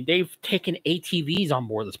 I mean, they've taken ATVs on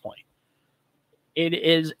board this plane. It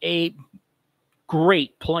is a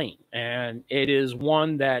great plane, and it is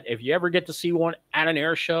one that if you ever get to see one at an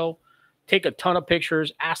air show, take a ton of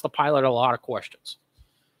pictures, ask the pilot a lot of questions.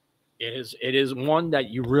 It is one that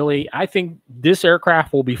you really, I think this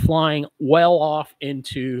aircraft will be flying well off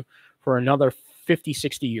into for another 50,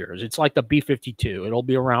 60 years. It's like the B-52. It'll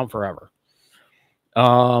be around forever.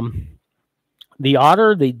 The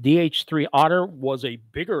Otter, the DH-3 Otter, was a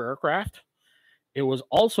bigger aircraft. It was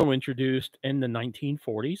also introduced in the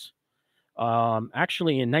 1940s.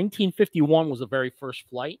 Actually, in 1951 was the very first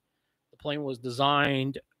flight. The plane was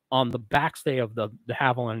designed on the backstay of the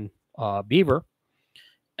Havilland Beaver.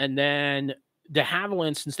 And then de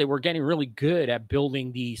Havilland, since they were getting really good at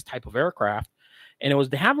building these type of aircraft, and it was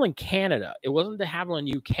de Havilland Canada, it wasn't de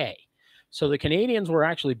Havilland UK. So the Canadians were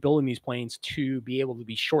actually building these planes to be able to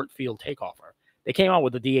be short field takeoff. They came out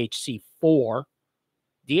with the DHC-4.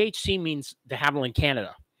 DHC means de Havilland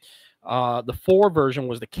Canada. The 4 version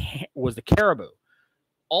was the Caribou,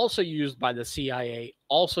 also used by the CIA,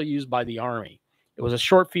 also used by the Army. It was a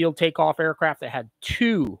short field takeoff aircraft that had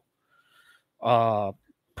 2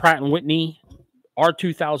 Pratt & Whitney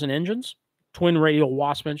R2000 engines, twin radial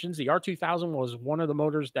Wasp engines. The R2000 was one of the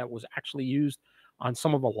motors that was actually used on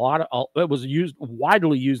it was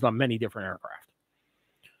widely used on many different aircraft.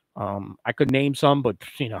 I could name some, but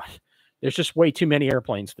there's just way too many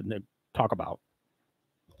airplanes to talk about.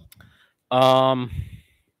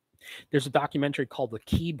 There's a documentary called The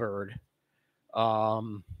Keybird. A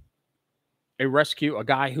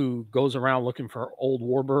guy who goes around looking for old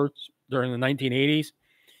warbirds during the 1980s.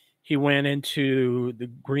 He went into the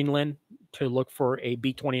Greenland to look for a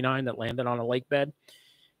B-29 that landed on a lake bed.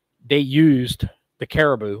 They used the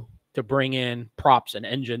Caribou to bring in props and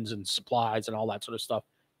engines and supplies and all that sort of stuff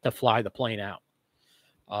to fly the plane out.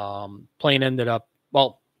 Plane ended up,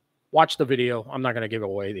 well, watch the video. I'm not going to give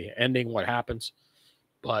away the ending, what happens.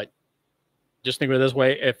 But just think of it this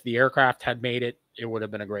way. If the aircraft had made it, it would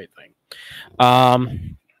have been a great thing.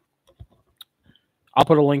 I'll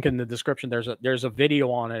put a link in the description. There's a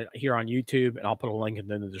video on it here on YouTube, and I'll put a link in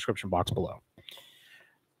the description box below.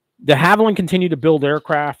 De Havilland continued to build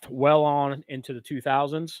aircraft well on into the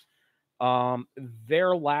 2000s.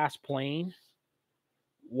 Their last plane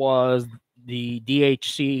was the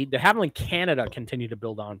DHC. De Havilland Canada continued to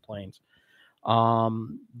build on planes.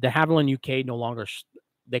 De Havilland UK no longer,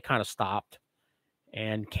 they kind of stopped,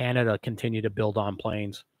 and Canada continued to build on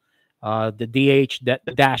planes. The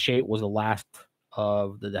Dash 8 was the last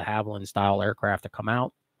of the de Havilland style aircraft to come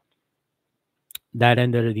out. That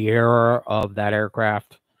ended the era of that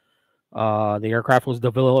aircraft. The aircraft was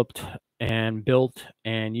developed and built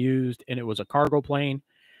and used, and it was a cargo plane,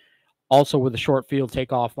 also with a short field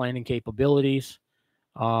takeoff landing capabilities.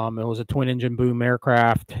 It was a twin engine boom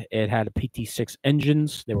aircraft. It had a PT6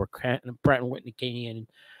 engines. They were Pratt & Whitney Canadian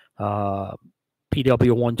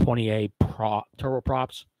PW120A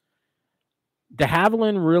turboprops. De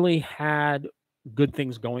Havilland really had good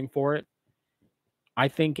things going for it. I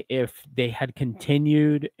think if they had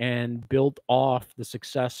continued and built off the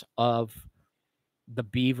success of the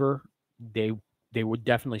Beaver, they would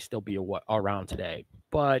definitely still be around today.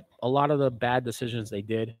 But a lot of the bad decisions they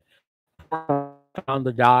did on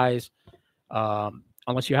the guys,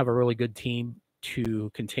 unless you have a really good team to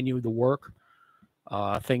continue the work,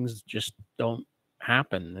 things just don't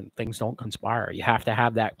happen and things don't conspire. You have to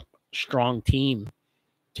have that strong team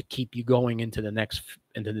to keep you going into the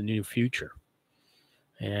new future.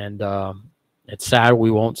 And it's sad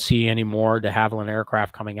we won't see any more de Havilland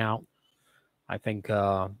aircraft coming out. I think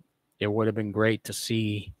it would have been great to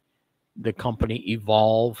see the company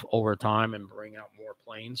evolve over time and bring out more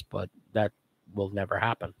planes, but that will never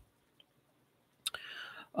happen.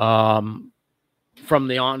 From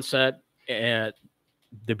the onset at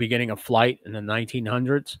the beginning of flight in the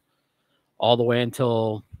 1900s all the way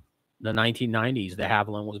until the 1990s, de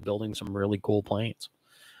Havilland was building some really cool planes.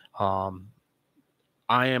 I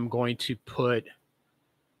am going to put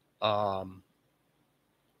a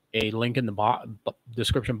link in the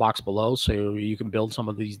description box below so you can build some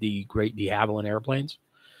of the great de Havilland airplanes.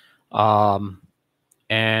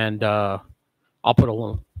 And I'll put a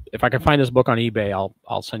if I can find this book on eBay,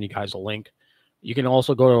 I'll send you guys a link. You can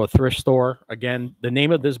also go to a thrift store. Again, the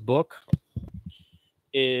name of this book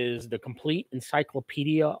is The Complete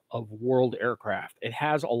Encyclopedia of World Aircraft. It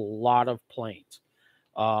has a lot of planes.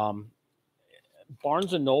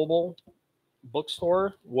 Barnes and Noble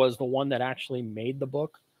bookstore was the one that actually made the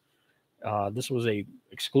book. This was a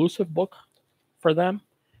exclusive book for them.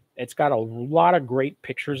 It's got a lot of great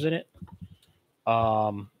pictures in it.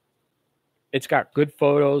 It's got good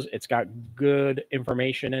photos. It's got good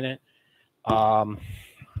information in it. Try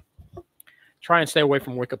and stay away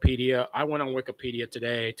from Wikipedia. I went on Wikipedia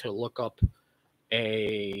today to look up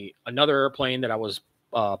another airplane that I was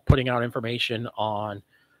putting out information on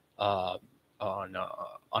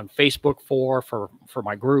Facebook for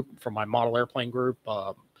my group, for my model airplane group,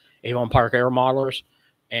 Avon Park Air Modelers,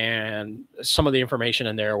 and some of the information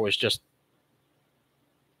in there was just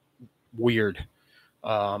weird.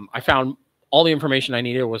 I found all the information I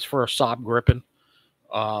needed was for a Saab Gripen.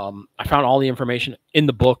 I found all the information in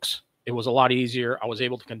the books. It was a lot easier. I was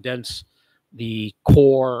able to condense the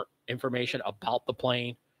core information about the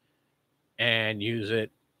plane and use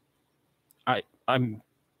it.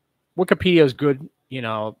 Wikipedia is good,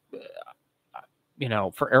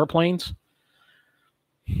 for airplanes,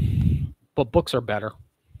 but books are better.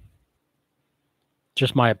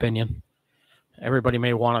 Just my opinion. Everybody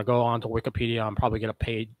may want to go onto Wikipedia and probably get a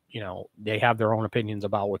paid, they have their own opinions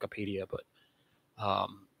about Wikipedia, but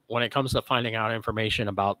when it comes to finding out information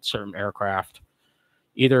about certain aircraft,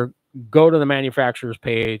 either go to the manufacturer's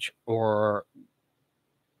page or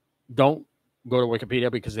don't go to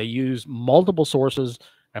Wikipedia, because they use multiple sources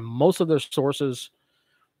and most of their sources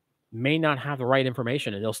may not have the right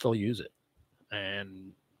information and they'll still use it.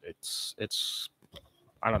 And it's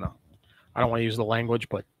I don't know. I don't want to use the language,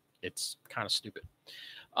 but it's kind of stupid.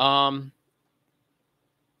 On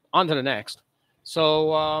to the next.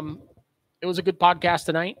 So it was a good podcast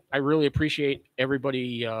tonight. I really appreciate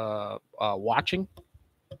everybody watching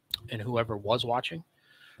and whoever was watching.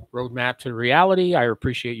 Roadmap to Reality, I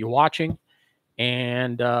appreciate you watching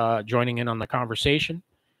and joining in on the conversation.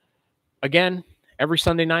 Again, every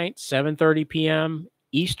Sunday night, 7:30 p.m.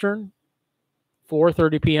 Eastern,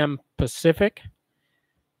 4:30 p.m. Pacific.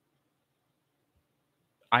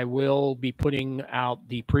 I will be putting out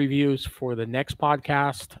the previews for the next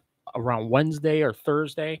podcast around Wednesday or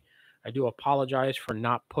Thursday. I do apologize for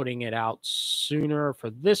not putting it out sooner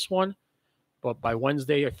for this one, but by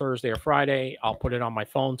Wednesday or Thursday or Friday, I'll put it on my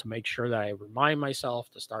phone to make sure that I remind myself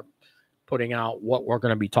to start putting out what we're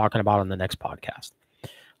going to be talking about on the next podcast.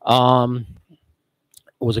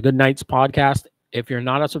 It was a good night's podcast. If you're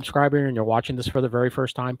not a subscriber and you're watching this for the very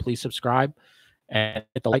first time, please subscribe and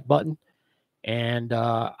hit the like button. And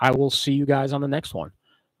I will see you guys on the next one.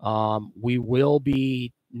 We will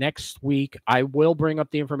be next week. I will bring up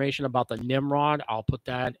the information about the Nimrod. I'll put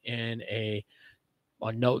that in a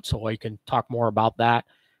note so I can talk more about that.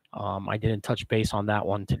 I didn't touch base on that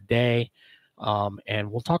one today.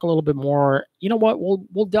 And we'll talk a little bit more. You know what?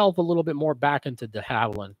 We'll delve a little bit more back into de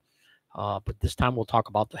Havilland. But this time we'll talk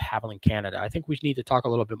about de Havilland Canada. I think we need to talk a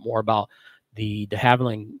little bit more about the de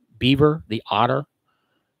Havilland Beaver, the Otter,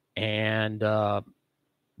 and the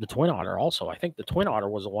Twin Otter also. I think the Twin Otter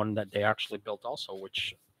was the one that they actually built also,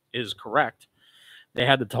 which is correct. They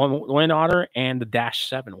had the Twin Otter and the Dash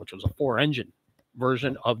 7, which was a 4-engine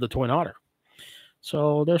version of the Twin Otter.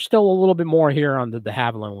 So there's still a little bit more here on the de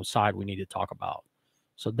Havilland side we need to talk about.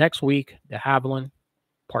 So next week, de Havilland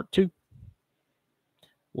Part 2.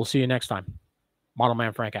 We'll see you next time. Model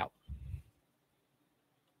Man Frank out.